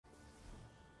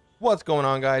What's going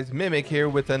on, guys? Mimic here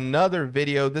with another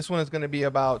video. This one is going to be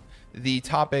about the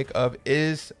topic of,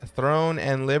 is Throne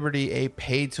and Liberty a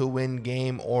pay-to-win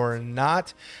game or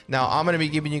not? Now, I'm going to be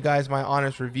giving you guys my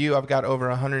honest review. I've got over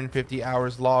 150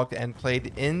 hours logged and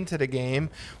played into the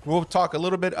game. We'll talk a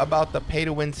little bit about the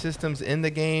pay-to-win systems in the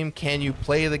game. Can you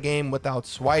play the game without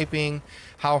swiping?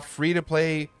 How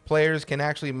free-to-play players can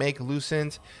actually make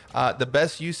Lucent, the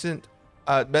best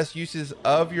uses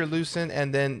of your Lucent,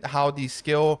 and then how the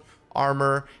skill,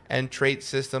 armor, and trait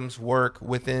systems work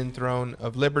within Throne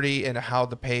of Liberty, and how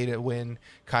the pay to win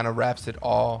kind of wraps it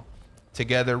all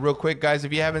together. Real quick, guys,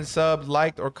 if you haven't subbed,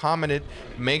 liked, or commented,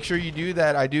 make sure you do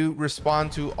that. I do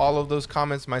respond to all of those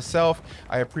comments myself.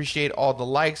 I appreciate all the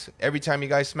likes. Every time you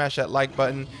guys smash that like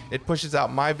button, it pushes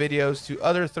out my videos to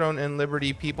other Throne and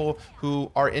Liberty people who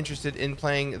are interested in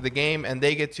playing the game, and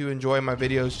they get to enjoy my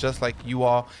videos just like you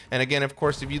all. And again, of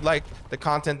course, if you like the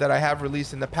content that I have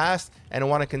released in the past and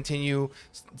want to continue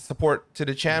support to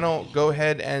the channel, go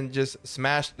ahead and just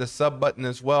smash the sub button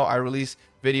as well. I release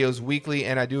videos weekly,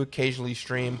 and I do occasionally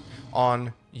stream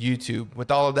on YouTube.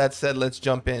 With all of that said, let's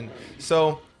jump in.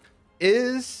 So,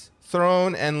 is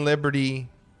Throne and Liberty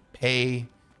pay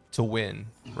to win?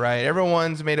 Right?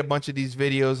 Everyone's made a bunch of these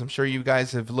videos. I'm sure you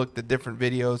guys have looked at different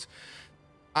videos.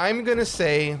 I'm gonna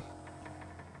say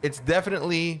it's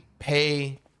definitely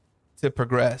pay to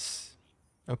progress.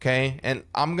 Okay, and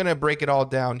I'm gonna break it all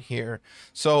down here.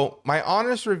 So my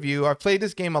honest review, I've played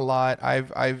this game a lot.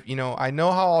 I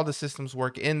know how all the systems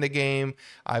work in the game.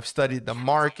 I've studied the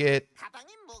market.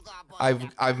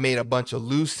 I've made a bunch of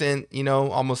Lucent,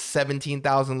 almost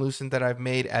 17,000 Lucent that I've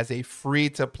made as a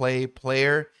free-to-play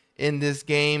player in this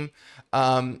game.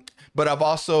 But I've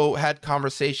also had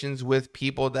conversations with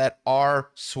people that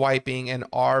are swiping and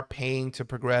are paying to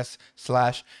progress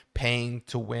 / paying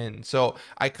to win. So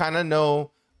I kind of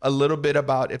know a little bit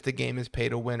about if the game is pay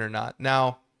to win or not.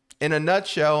 Now, in a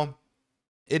nutshell,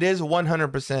 it is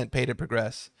 100% pay to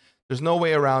progress. There's no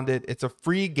way around it. It's a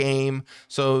free game.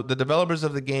 So the developers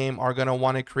of the game are going to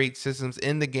want to create systems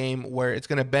in the game where it's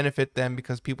going to benefit them,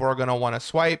 because people are going to want to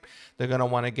swipe. They're going to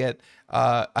want to get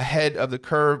ahead of the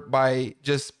curve by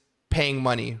just paying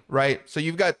money, right? So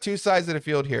you've got two sides of the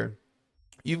field here.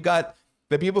 You've got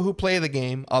the people who play the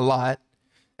game a lot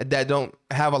that don't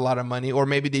have a lot of money, or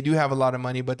maybe they do have a lot of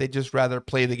money, but they just rather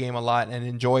play the game a lot and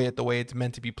enjoy it the way it's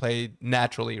meant to be played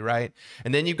naturally, right?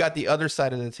 And then you've got the other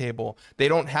side of the table. They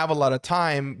don't have a lot of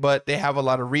time, but they have a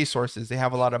lot of resources. They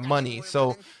have a lot of money.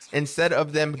 So instead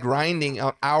of them grinding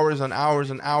out hours on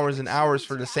hours and hours and hours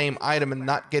for the same item and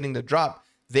not getting the drop,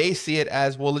 they see it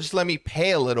as, well, just let me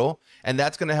pay a little, and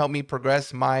that's going to help me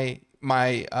progress my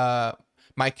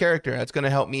character. That's going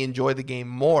to help me enjoy the game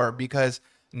more, because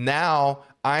now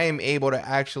I am able to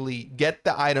actually get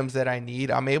the items that I need.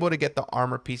 I'm able to get the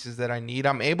armor pieces that I need.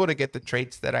 I'm able to get the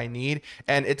traits that I need,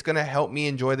 and it's going to help me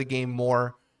enjoy the game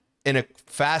more in a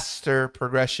faster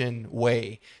progression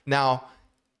way. Now,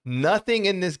 nothing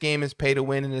in this game is pay to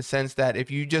win, in the sense that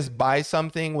if you just buy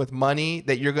something with money,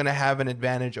 that you're going to have an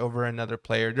advantage over another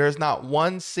player. There's not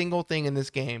one single thing in this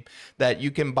game that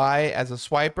you can buy as a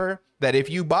swiper that if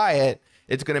you buy it,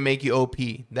 it's going to make you OP.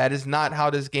 That is not how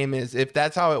this game is. If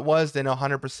that's how it was, then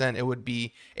 100% it would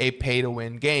be a pay to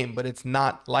win game, but it's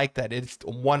not like that. It's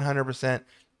 100%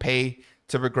 pay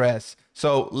to progress.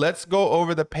 So let's go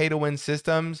over the pay to win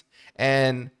systems,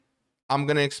 and I'm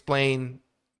going to explain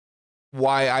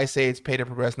why I say it's pay to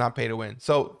progress, not pay to win.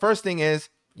 So first thing is,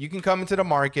 you can come into the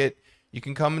market, you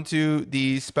can come into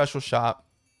the special shop,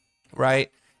 right?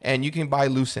 And you can buy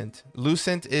Lucent.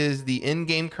 Lucent is the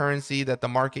in-game currency that the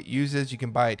market uses. You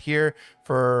can buy it here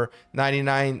for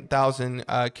 99,000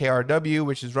 KRW,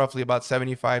 which is roughly about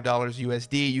 $75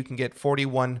 USD. You can get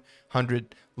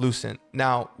 4,100 Lucent.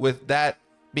 Now, with that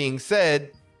being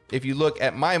said, if you look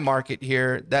at my market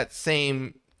here, that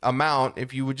same amount,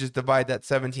 if you would just divide that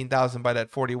 17,000 by that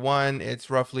 41,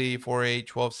 it's roughly for a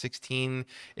 1216.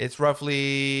 It's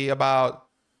roughly about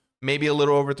maybe a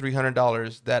little over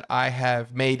 $300 that I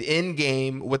have made in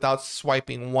game without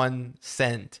swiping 1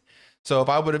 cent. So if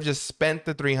I would have just spent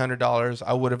the $300,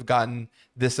 I would have gotten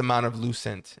this amount of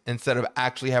Lucent, instead of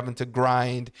actually having to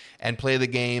grind and play the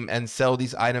game and sell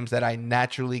these items that I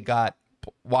naturally got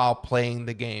while playing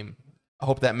the game. I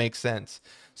hope that makes sense.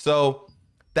 So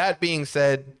that being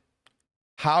said,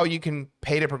 how you can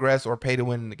pay to progress or pay to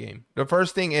win in the game. The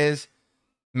first thing is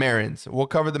Marins. We'll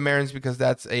cover the Marins because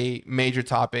that's a major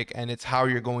topic, and it's how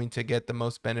you're going to get the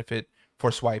most benefit for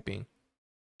swiping.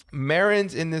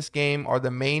 Marins in this game are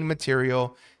the main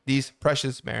material, these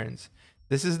precious Marins.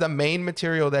 This is the main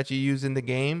material that you use in the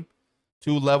game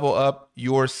to level up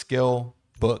your skill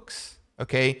books.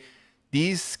 Okay,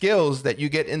 These skills that you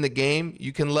get in the game,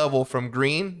 you can level from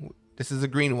green. This is a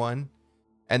green one.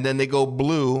 And then they go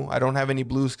blue. I don't have any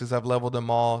blues because I've leveled them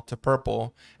all to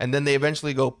purple. And then they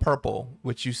eventually go purple,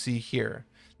 which you see here.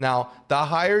 Now, the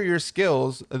higher your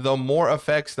skills, the more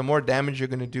effects, the more damage you're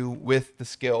going to do with the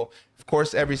skill. Of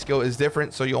course, every skill is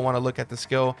different, so you'll want to look at the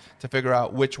skill to figure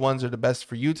out which ones are the best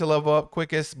for you to level up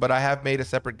quickest, but I have made a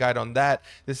separate guide on that.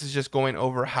 This is just going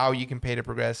over how you can pay to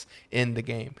progress in the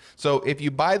game. So if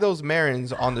you buy those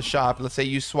Marins on the shop, let's say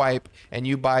you swipe and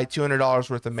you buy $200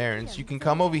 worth of Marins, you can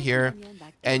come over here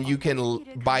and you can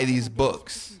buy these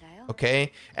books,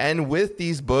 okay? And with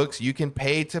these books, you can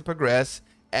pay to progress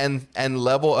and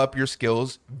level up your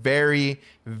skills very,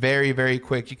 very, very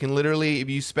quick. You can literally, if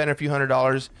you spend a few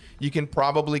 $100s, you can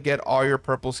probably get all your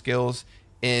purple skills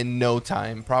in no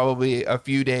time, probably a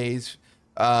few days.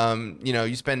 You know,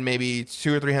 you spend maybe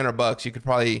 $200 or $300, you could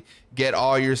probably get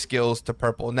all your skills to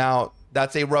purple. Now,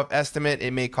 that's a rough estimate.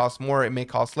 It may cost more, it may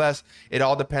cost less. It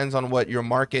all depends on what your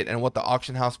market and what the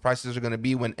auction house prices are going to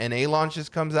be when NA launches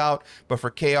comes out. But for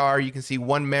KR, you can see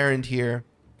one Marin here.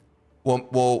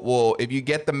 Well, if you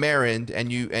get the Marin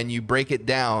and you break it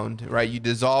down, right? You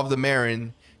dissolve the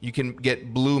Marin, you can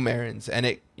get blue Marins, and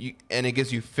it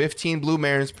gives you 15 blue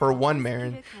Marins per one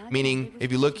Marin. Meaning,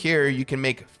 if you look here, you can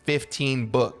make 15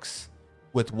 books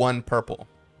with one purple.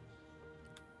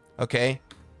 Okay,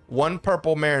 one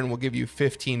purple Marin will give you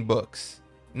 15 books.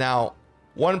 Now,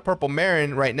 one purple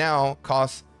Marin right now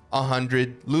costs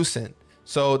 100 lucent.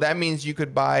 So that means you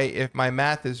could buy, if my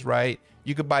math is right,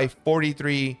 you could buy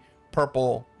 43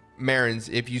 purple Marins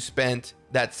if you spent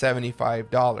that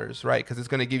 $75, right? Because it's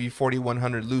going to give you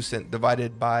 4,100 lucent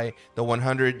divided by the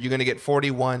 100. You're going to get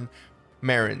 41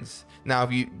 Marins. Now,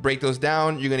 if you break those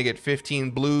down, you're going to get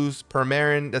 15 blues per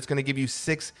Marin. That's going to give you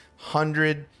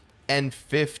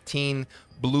 615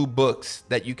 blue books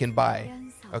that you can buy.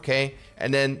 Okay,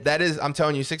 and then that is, I'm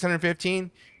telling you,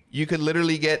 615. You could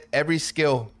literally get every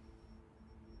skill.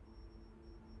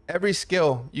 Every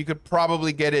skill, you could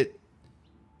probably get it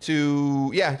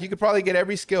to, yeah, you could probably get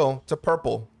every skill to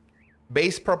purple,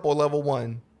 base purple level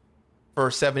 1 for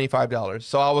 $75.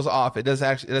 So I was off. It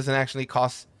doesn't actually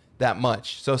cost that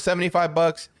much. So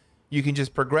 $75, you can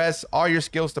just progress all your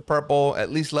skills to purple,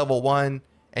 at least level 1,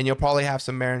 and you'll probably have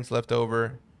some Marins left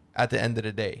over at the end of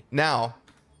the day. Now,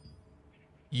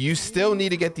 you still need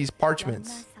to get these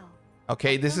parchments.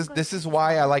 Okay, this is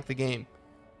why I like the game.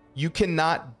 You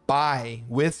cannot buy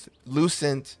with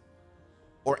Lucent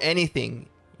or anything.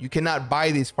 You cannot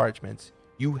buy these parchments.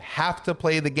 You have to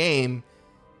play the game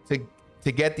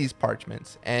to get these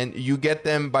parchments, and you get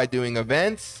them by doing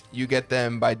events. You get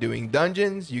them by doing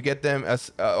dungeons. You get them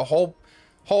a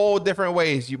whole different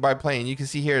ways by playing. You can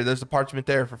see here, there's a parchment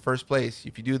there for first place.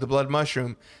 If you do the blood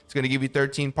mushroom, it's going to give you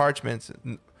 13 parchments.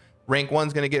 Rank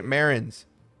 1's going to get Marins.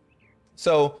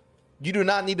 So you do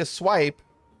not need to swipe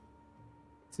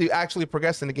to actually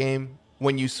progress in the game.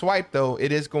 When you swipe, though,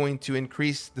 it is going to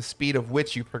increase the speed of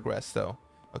which you progress, though.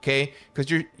 Okay,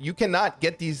 because you cannot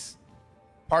get these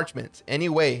parchments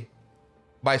anyway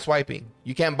by swiping.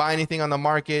 You can't buy anything on the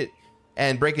market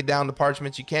and break it down to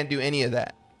parchments. You can't do any of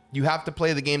that. You have to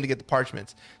play the game to get the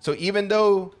parchments. So even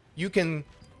though you can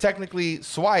technically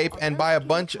swipe and buy a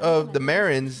bunch of the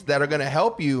Marins that are going to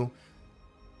help you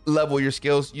level your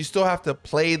skills, you still have to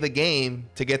play the game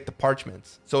to get the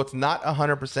parchments. So it's not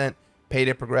 100% pay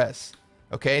to progress.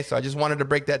 Okay, so I just wanted to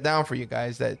break that down for you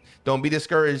guys, that don't be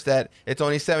discouraged that it's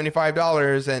only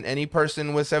 $75 and any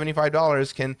person with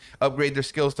 $75 can upgrade their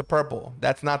skills to purple.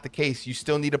 That's not the case. You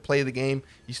still need to play the game.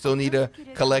 You still need to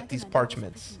collect these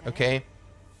parchments. Okay,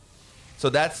 so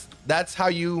that's how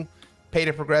you pay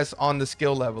to progress on the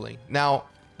skill leveling. Now,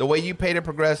 the way you pay to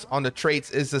progress on the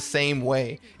traits is the same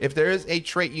way. If there is a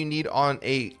trait you need on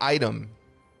a item,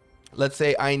 let's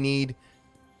say I need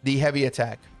the heavy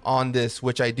attack on this,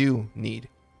 which I do need,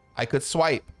 I could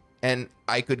swipe and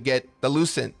I could get the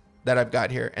Lucent that I've got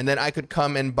here, and then I could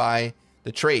come and buy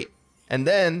the trait, and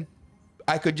then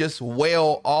I could just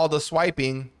whale all the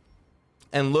swiping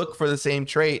and look for the same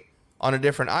trait on a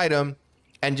different item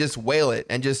and just whale it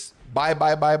and just buy.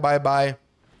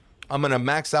 I'm gonna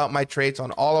max out my traits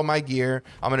on all of my gear.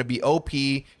 I'm gonna be OP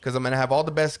because I'm gonna have all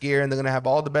the best gear and they're gonna have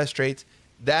all the best traits.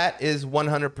 That is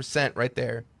 100% right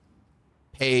there.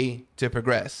 Pay to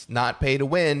progress, not pay to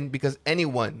win, because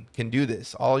anyone can do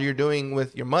this. All you're doing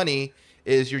with your money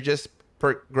is you're just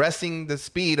progressing the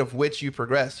speed of which you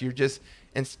progress. You're just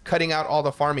cutting out all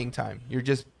the farming time. You're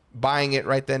just buying it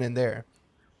right then and there.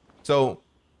 So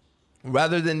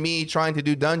rather than me trying to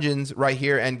do dungeons right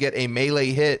here and get a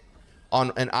melee hit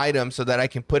on an item so that I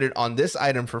can put it on this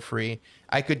item for free,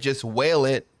 I could just whale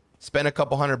it, spend a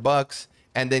couple $100,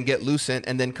 and then get Lucent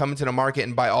and then come into the market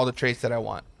and buy all the traits that I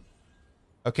want.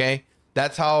 Okay,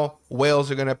 that's how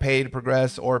whales are going to pay to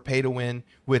progress or pay to win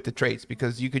with the traits,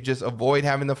 because you could just avoid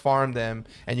having to farm them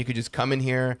and you could just come in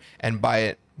here and buy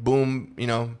it. Boom, you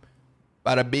know,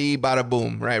 bada bee, bada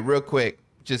boom, right? Real quick,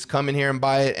 just come in here and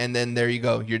buy it, and then there you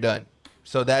go, you're done.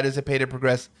 So that is a pay to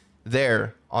progress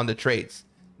there on the traits.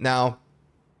 Now,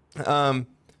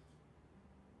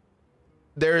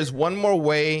 there is one more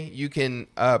way you can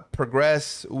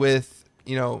progress with,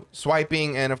 you know,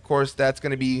 swiping, and of course that's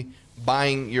going to be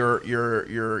buying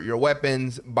your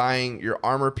weapons, buying your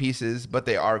armor pieces, but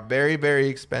they are very, very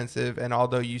expensive. And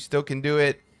although you still can do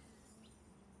it,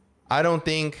 I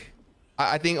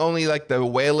think only like the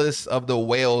whalest of the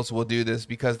whales will do this,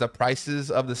 because the prices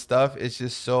of the stuff is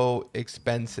just so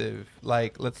expensive.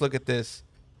 Like, let's look at this.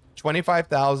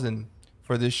 25,000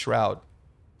 for this shroud.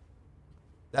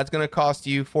 That's going to cost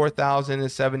you 4,000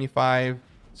 is 75.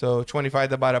 So 25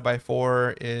 divided by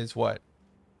 4 is what?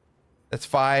 That's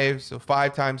 5. So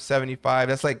 5 times 75.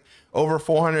 That's like over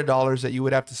 $400 that you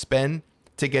would have to spend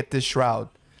to get this shroud.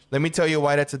 Let me tell you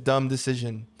why that's a dumb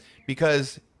decision.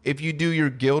 Because if you do your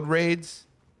guild raids,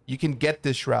 you can get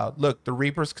this shroud. Look, the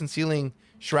Reaper's Concealing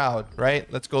shroud,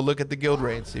 right? Let's go look at the guild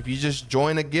raids. If you just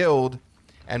join a guild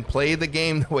and play the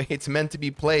game the way it's meant to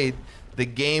be played, the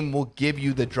game will give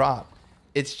you the drop.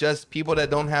 It's just people that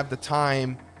don't have the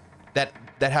time, that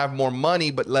have more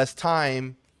money but less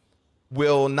time,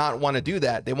 will not want to do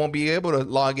that. They won't be able to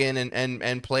log in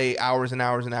and play hours and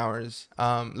hours and hours.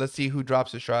 Let's see who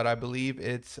drops the shroud. I believe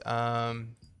it's let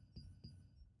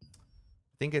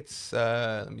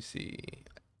me see.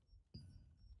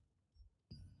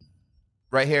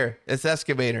 Right here, it's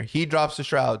Excavator. He drops the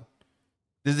shroud.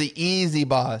 This is the easy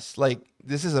boss. Like,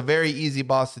 this is a very easy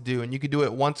boss to do, and you could do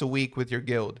it once a week with your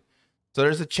guild. So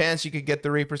there's a chance you could get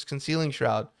the Reaper's Concealing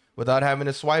shroud without having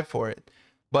to swipe for it.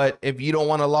 But if you don't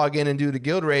want to log in and do the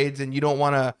guild raids, and you don't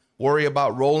want to worry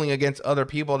about rolling against other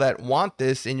people that want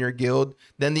this in your guild,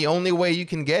 then the only way you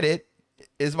can get it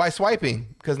is by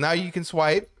swiping. Because now you can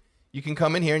swipe, you can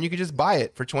come in here and you can just buy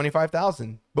it for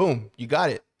 25,000. Boom, you got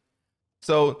it.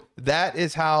 So that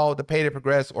is how the pay to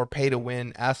progress or pay to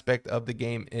win aspect of the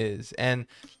game is. And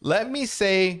let me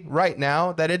say right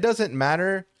now that it doesn't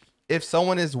matter if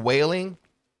someone is whaling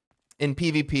in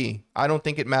PvP. I don't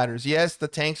think it matters. Yes, the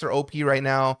tanks are OP right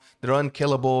now. They're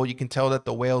unkillable. You can tell that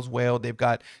the whales wail. They've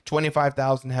got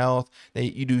 25,000 health.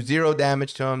 You do 0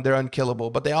 damage to them. They're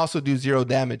unkillable, but they also do 0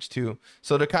 damage too.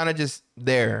 So they're kind of just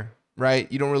there,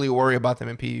 right? You don't really worry about them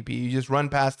in PvP. You just run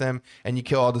past them and you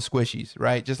kill all the squishies,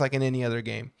 right? Just like in any other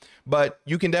game. But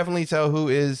you can definitely tell who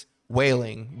is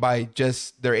whaling by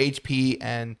just their HP,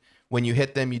 and when you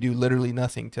hit them, you do literally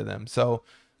nothing to them. So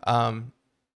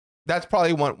that's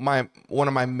probably one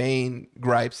of my main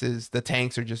gripes, is the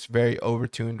tanks are just very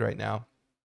overtuned right now.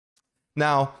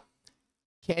 Now,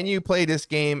 can you play this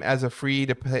game as a free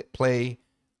to play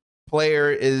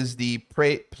player? Is the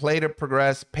pay to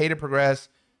progress, pay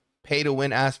to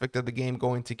win aspect of the game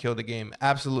going to kill the game?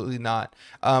 Absolutely not.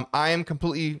 I am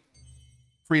completely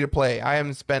free to play. I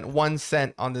haven't spent 1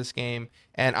 cent on this game,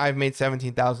 and I've made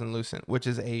 17,000 Lucent, which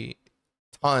is a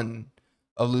ton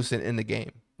of Lucent in the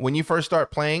game. When you first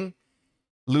start playing,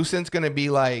 Lucent's going to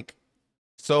be like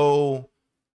so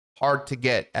hard to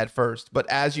get at first. But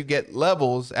as you get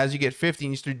levels, as you get 50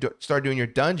 and you start doing your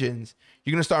dungeons,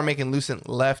 you're going to start making Lucent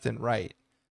left and right.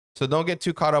 So don't get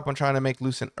too caught up on trying to make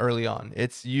Lucent early on.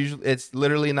 It's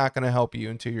literally not going to help you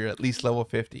until you're at least level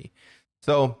 50.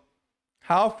 So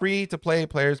how free to play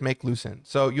players make Lucent?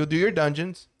 So you'll do your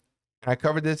dungeons. I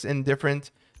covered this in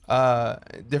different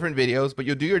videos, but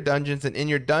you'll do your dungeons, and in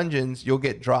your dungeons you'll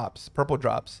get drops, purple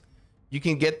drops. You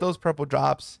can get those purple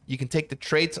drops, you can take the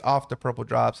traits off the purple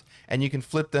drops, and you can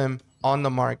flip them on the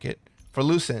market for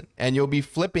Lucent, and you'll be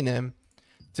flipping them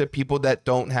to people that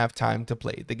don't have time to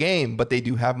play the game, but they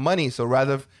do have money. So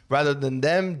rather than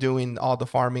them doing all the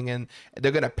farming, and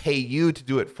they're going to pay you to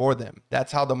do it for them.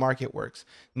 That's how the market works.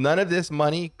 None of this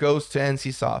money goes to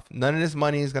NCSoft. None of this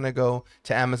money is going to go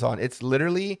to Amazon. It's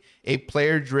literally a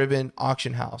player-driven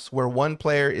auction house where one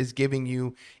player is giving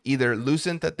you either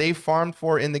Lucent that they farmed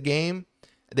for in the game.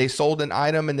 They sold an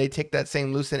item and they take that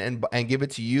same Lucent and give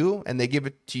it to you, and they give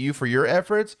it to you for your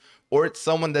efforts. Or it's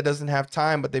someone that doesn't have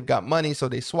time, but they've got money, so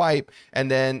they swipe, and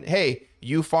then, hey,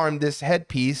 you farm this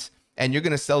headpiece and you're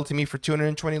going to sell it to me for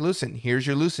 220 Lucent. Here's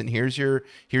your Lucent. Here's your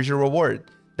reward.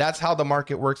 That's how the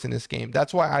market works in this game.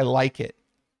 That's why I like it.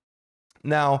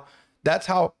 Now, that's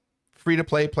how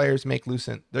free-to-play players make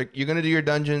Lucent. You're going to do your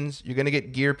dungeons. You're going to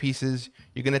get gear pieces.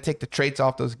 You're going to take the traits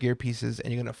off those gear pieces,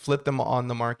 and you're going to flip them on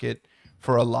the market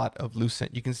for a lot of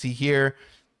Lucent. You can see here,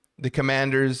 The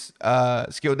commander's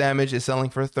skill damage is selling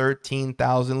for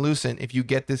 13,000 Lucent. If you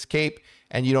get this cape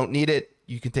and you don't need it,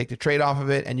 you can take the trade off of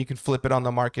it and you can flip it on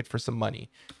the market for some money.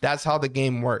 That's how the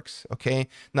game works, okay?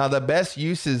 Now, the best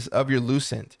uses of your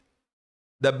Lucent,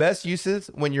 the best uses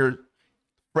when you're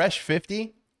fresh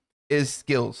 50 is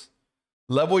skills.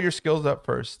 Level your skills up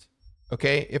first,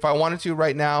 okay? If I wanted to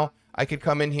right now, I could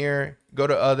come in here, go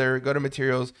to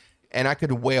materials, and I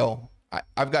could whale.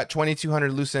 I've got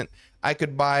 2,200 Lucent. I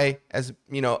could buy, as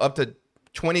you know, up to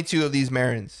 22 of these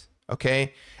Marins,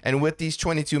 okay? And with these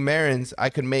 22 Marins, I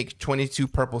could make 22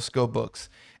 purple skill books.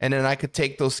 And then I could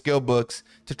take those skill books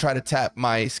to try to tap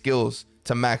my skills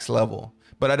to max level.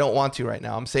 But I don't want to right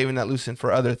now. I'm saving that Lucent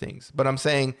for other things. But I'm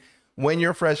saying when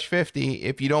you're fresh 50,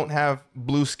 if you don't have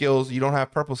blue skills, you don't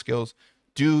have purple skills,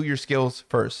 do your skills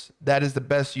first. That is the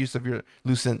best use of your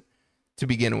Lucent to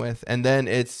begin with. And then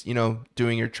it's, you know,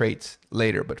 doing your traits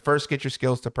later. But first, get your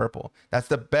skills to purple. That's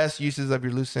the best uses of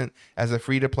your Lucent as a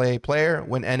free-to-play player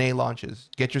when NA launches.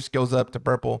 Get your skills up to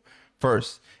purple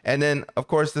first. And then, of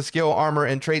course, the skill, armor,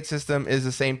 and trait system is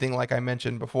the same thing like I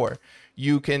mentioned before.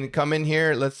 You can come in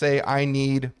here. Let's say I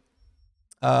need,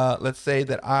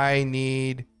 cooldown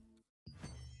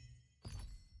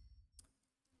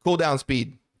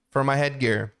speed for my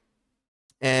headgear.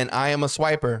 And I am a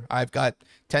swiper. I've got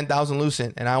 10,000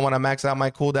 Lucent and I want to max out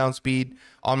my cooldown speed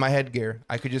on my headgear.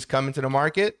 I could just come into the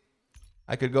market.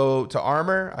 I could go to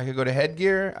armor. I could go to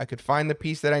headgear. I could find the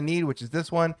piece that I need, which is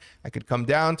this one. I could come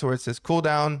down to where it says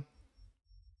cooldown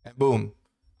and boom.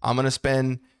 I'm going to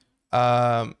spend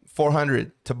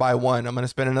 400 to buy one. I'm going to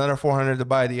spend another 400 to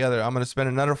buy the other. I'm going to spend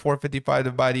another 455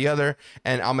 to buy the other.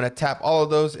 And I'm going to tap all of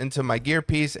those into my gear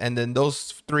piece. And then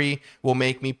those three will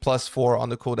make me +4 on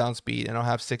the cooldown speed. And I'll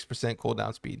have 6%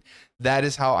 cooldown speed. That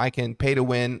is how I can pay to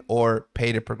win or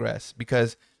pay to progress,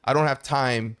 because I don't have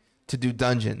time to do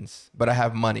dungeons, but I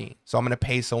have money. So I'm going to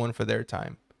pay someone for their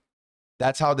time.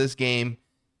 That's how this game,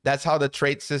 that's how the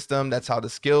trait system, that's how the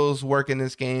skills work in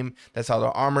this game. That's how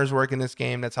the armors work in this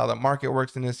game. That's how the market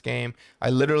works in this game. I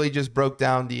literally just broke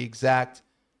down the exact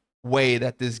way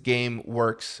that this game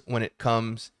works when it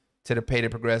comes to the pay to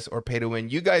progress or pay to win.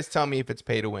 You guys tell me if it's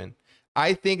pay to win.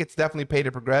 I think it's definitely pay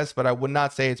to progress, but I would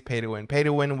not say it's pay to win. Pay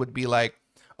to win would be like,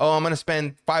 oh, I'm going to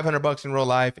spend 500 bucks in real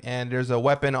life and there's a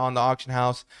weapon on the auction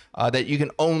house that you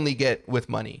can only get with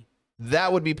money.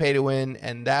 That would be pay to win,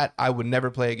 and that I would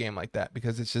never play a game like that,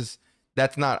 because it's just,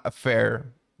 that's not a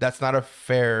fair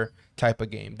type of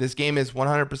game. This game is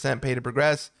 100% pay to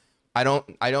progress. I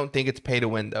don't think it's pay to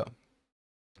win though.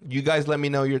 You guys let me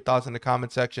know your thoughts in the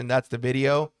comment section. That's the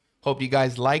video. Hope you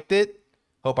guys liked it.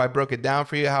 Hope I broke it down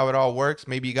for you how it all works.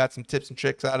 Maybe you got some tips and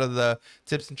tricks out of the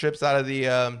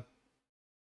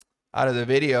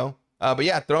video. But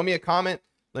yeah, throw me a comment.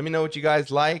 Let me know what you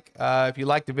guys like. If you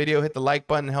like the video, hit the like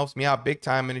button. It helps me out big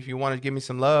time. And if you want to give me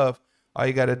some love, all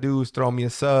you got to do is throw me a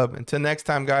sub. Until next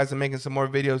time, guys, I'm making some more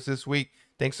videos this week.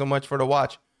 Thanks so much for the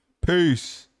watch.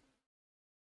 Peace.